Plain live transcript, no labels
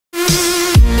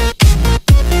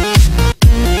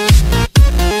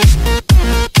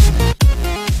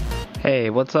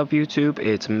What's up YouTube?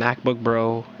 It's MacBook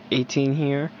Bro 18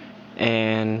 here,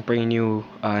 and bringing you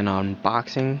an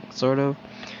unboxing sort of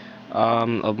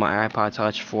my iPod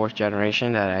Touch 4th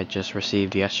generation that I just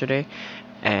received yesterday.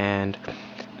 And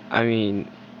I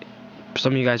mean,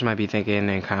 some of you guys might be thinking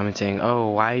and commenting, oh,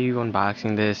 why are you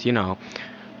unboxing this? Well,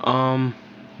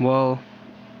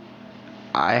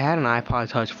 I had an iPod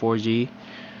Touch 4G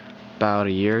about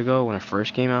a year ago when it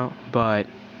first came out, but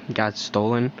it got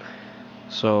stolen.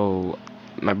 So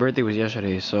my birthday was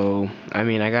yesterday, so I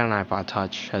got an iPod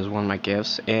Touch as one of my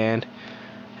gifts, and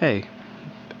hey,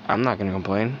 I'm not gonna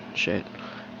complain. Shit.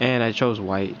 And I chose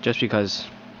white just because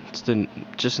it's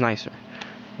just nicer.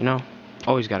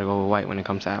 Always gotta go with white when it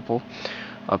comes to Apple.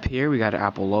 Up here we got an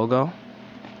Apple logo.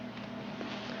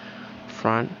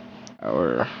 Front,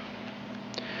 or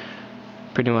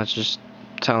pretty much just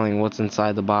telling what's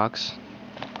inside the box.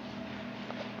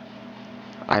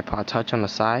 iPod Touch on the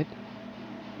side.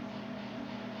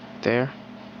 There.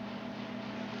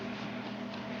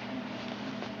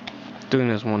 Doing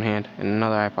this one hand, and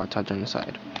another iPod Touch on the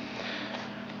side.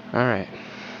 Alright.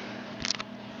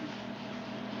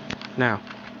 Now,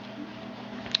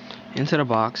 into the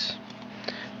box.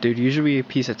 Dude, usually a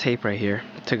piece of tape right here.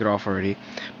 Took it off already.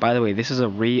 By the way, this is a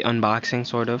re-unboxing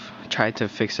sort of. Tried to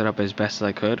fix it up as best as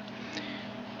I could.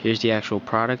 Here's the actual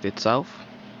product itself.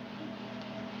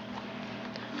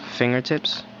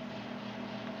 Fingertips.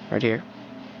 Right here.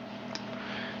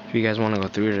 If you guys want to go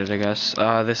through it, I guess.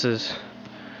 This is,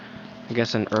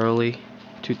 an early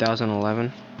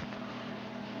 2011.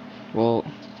 Well,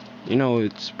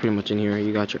 it's pretty much in here.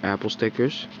 You got your Apple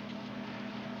stickers.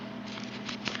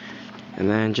 And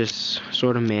then just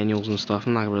sort of manuals and stuff.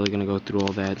 I'm not really going to go through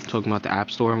all that. Talking about the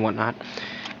App Store and whatnot.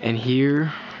 And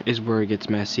here is where it gets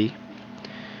messy.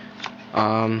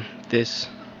 This,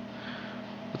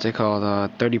 what's it called?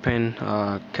 30-pin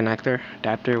connector,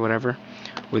 adapter, whatever,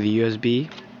 with a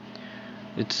USB.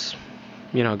 It's,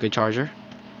 a good charger,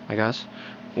 I guess.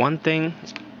 One thing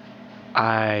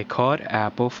I caught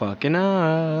Apple fucking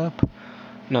up.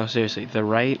 No, seriously,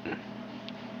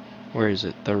 where is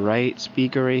it? The right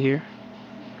speaker right here.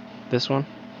 This one.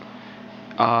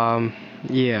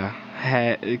 Yeah,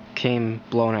 it came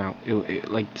blown out. It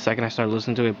like the second I started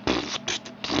listening to it,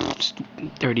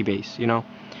 dirty bass,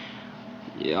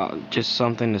 Yeah, just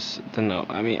something to know.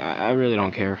 I really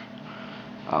don't care.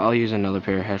 I'll use another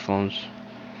pair of headphones.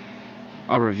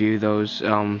 I'll review those.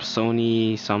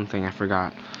 Sony something, I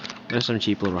forgot. There's some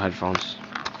cheap little headphones.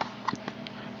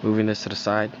 Moving this to the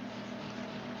side.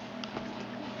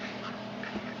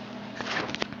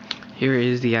 Here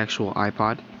is the actual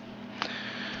iPod.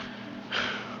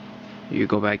 You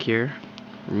go back here,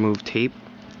 remove tape.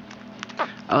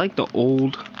 I like the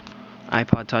old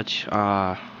iPod Touch,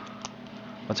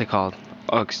 what's it called?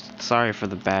 Oh, sorry for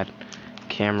the bad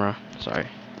camera. Sorry.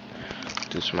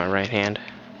 Do this with my right hand.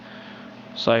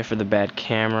 Sorry for the bad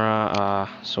camera,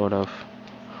 sort of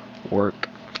work,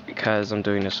 because I'm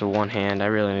doing this with one hand. I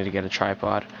really need to get a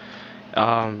tripod.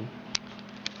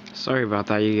 Sorry about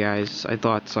that, you guys. I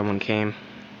thought someone came.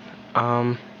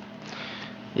 Yeah,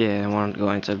 I wanted to go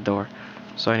into the door.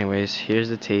 So anyways, here's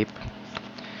the tape.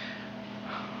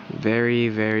 Very,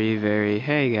 very, very,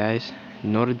 hey guys,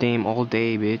 Notre Dame all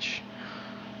day, bitch.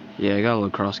 Yeah, I got a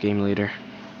lacrosse game later.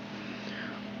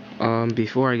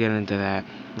 Before I get into that,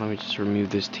 let me just remove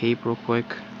this tape real quick.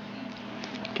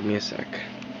 Give me a sec.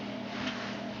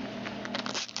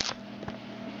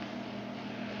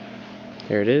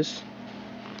 Here it is.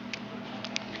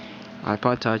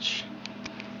 iPod Touch.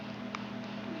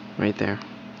 Right there.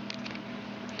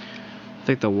 I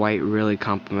think the white really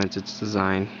complements its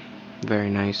design. Very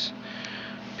nice.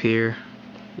 Up here,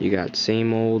 you got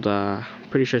same old,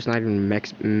 pretty sure it's not even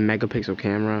megapixel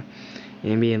camera.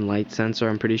 Ambient light sensor,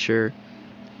 I'm pretty sure.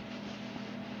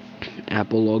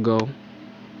 Apple logo.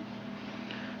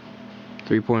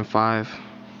 3.5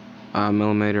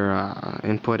 millimeter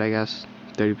input, I guess.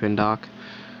 30-pin dock.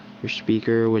 Your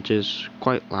speaker, which is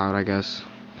quite loud, I guess.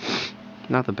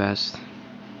 Not the best.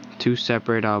 Two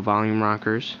separate volume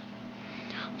rockers.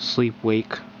 Sleep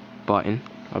wake button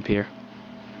up here.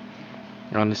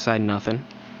 On this side, nothing.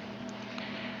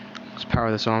 Let's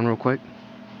power this on real quick.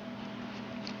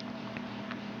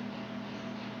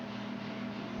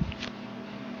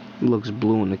 It looks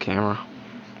blue in the camera.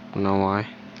 I don't know why.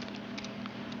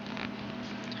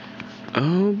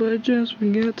 Oh, but just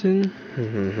forgetting.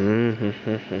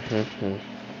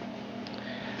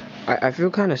 I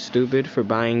feel kind of stupid for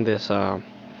buying this, for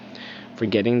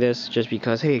getting this, just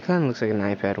because, hey, it kind of looks like an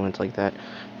iPad when it's like that.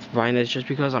 For buying this just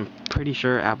because I'm pretty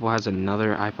sure Apple has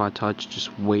another iPod Touch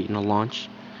just waiting to launch,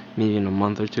 maybe in a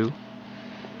month or two.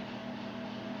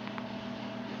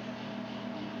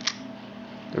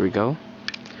 There we go.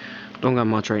 Don't got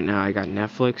much right now. I got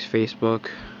Netflix, Facebook,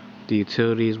 the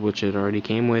utilities, which it already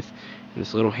came with, and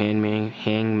this little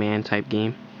hangman type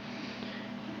game.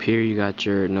 Up here you got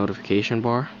your notification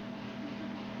bar,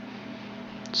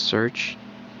 search.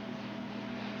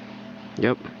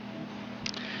 Yep,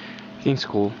 thing's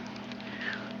cool.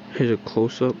 Here's a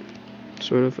close-up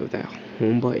sort of that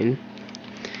home button.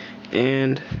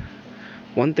 And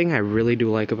one thing I really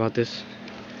do like about this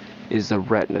is the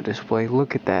retina display.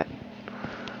 Look at that.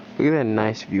 Look at that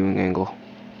nice viewing angle.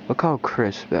 Look how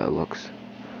crisp that looks.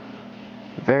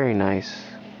 Very nice.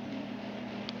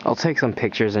 I'll take some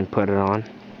pictures and put it on.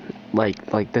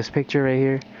 Like this picture right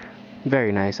here.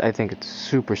 Very nice. I think it's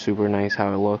super nice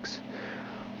how it looks.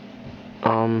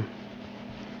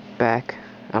 Back.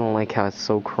 I don't like how it's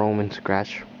so chrome and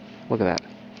scratch. Look at that.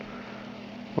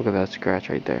 Look at that scratch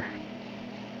right there.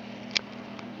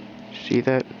 See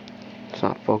that? It's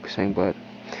not focusing, but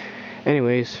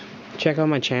anyways, check out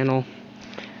my channel.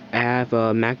 I have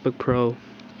a MacBook Pro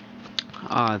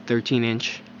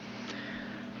 13-inch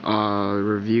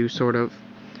review, sort of.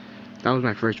 That was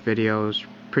my first video. It was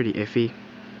pretty iffy.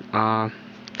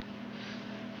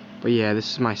 But yeah,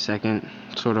 this is my second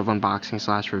sort of unboxing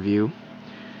slash review.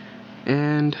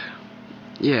 And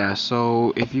yeah,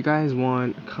 so if you guys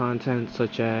want content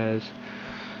such as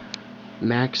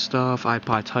Mac stuff,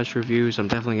 iPod Touch reviews, I'm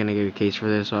definitely gonna get a case for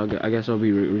this. So I guess I'll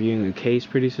be reviewing a case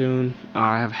pretty soon.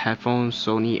 I have headphones,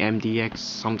 Sony MDX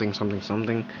something.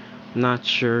 I'm not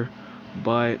sure,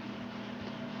 but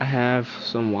I have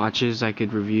some watches I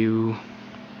could review.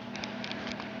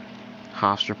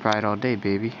 Hofstra Pride all day,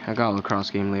 baby. I got a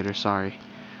lacrosse game later. Sorry.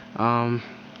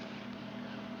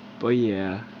 But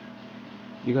yeah,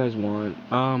 you guys want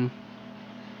I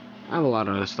have a lot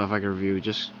of other stuff I could review.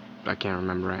 Just I can't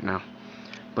remember right now.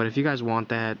 But if you guys want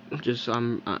that, just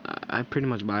I pretty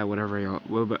much buy whatever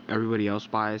everybody else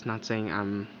buys. Not saying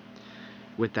I'm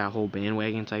with that whole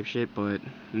bandwagon type shit, but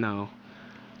no,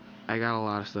 I got a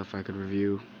lot of stuff I could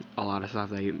review, a lot of stuff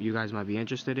that you guys might be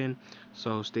interested in.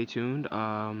 So stay tuned.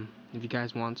 If you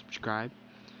guys want, subscribe.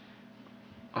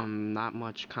 Not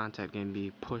much content can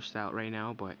be pushed out right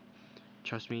now, but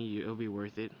trust me, it'll be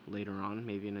worth it later on.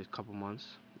 Maybe in a couple months,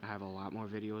 I have a lot more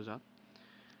videos up.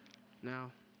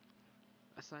 Now,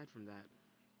 aside from that,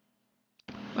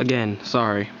 again,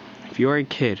 sorry, if you're a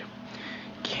kid,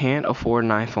 can't afford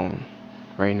an iPhone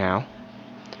right now,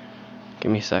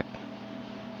 give me a sec.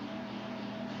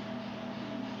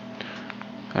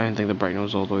 I didn't think the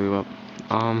brightness was all the way up.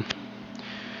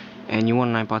 And you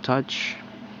want an iPod Touch,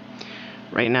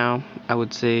 right now, I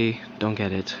would say don't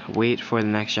get it. Wait for the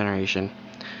next generation.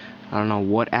 I don't know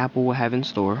what Apple will have in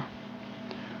store,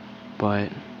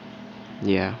 but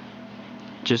yeah,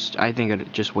 I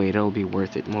think just wait. It'll be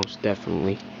worth it, most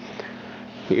definitely.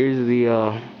 Here's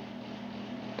the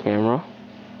camera.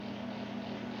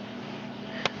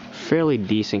 Fairly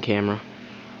decent camera.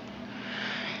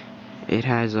 It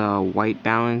has a white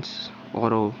balance,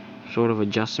 auto sort of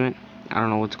adjustment. I don't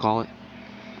know what to call it,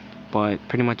 but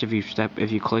pretty much if you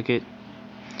click it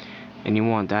and you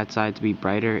want that side to be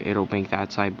brighter, it'll make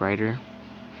that side brighter.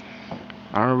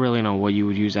 I don't really know what you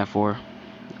would use that for.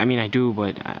 I mean, I do,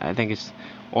 but I think it's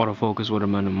autofocus would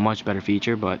have been a much better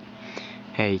feature. But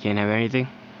hey, you can't have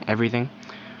everything.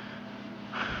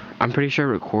 I'm pretty sure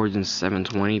it records in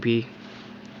 720p.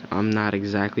 I'm not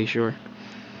exactly sure,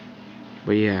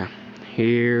 but yeah,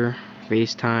 here,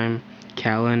 FaceTime,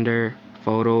 calendar,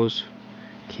 photos,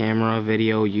 camera,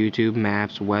 video, YouTube,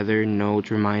 maps, weather,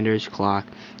 notes, reminders, clock,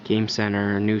 game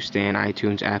center, newsstand,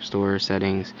 iTunes, App Store,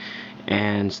 settings,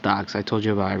 and stocks. I told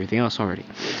you about everything else already.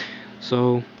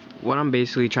 So what I'm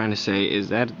basically trying to say is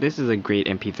that this is a great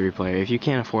MP3 player. If you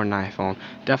can't afford an iPhone,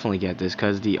 definitely get this,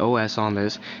 because the OS on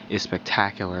this is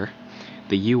spectacular.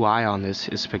 The UI on this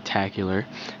is spectacular.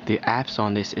 The apps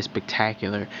on this is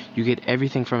spectacular. You get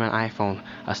everything from an iPhone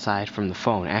aside from the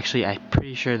phone. Actually, I'm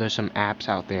pretty sure there's some apps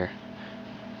out there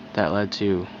that led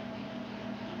to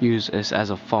use this as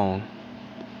a phone.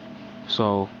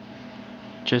 So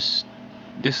this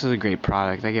is a great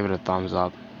product. I give it a thumbs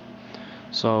up.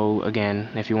 So again,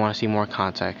 if you want to see more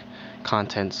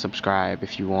content, subscribe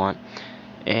if you want,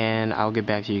 and I'll get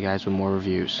back to you guys with more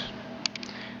reviews.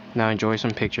 Now enjoy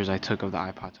some pictures I took of the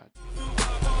iPod Touch.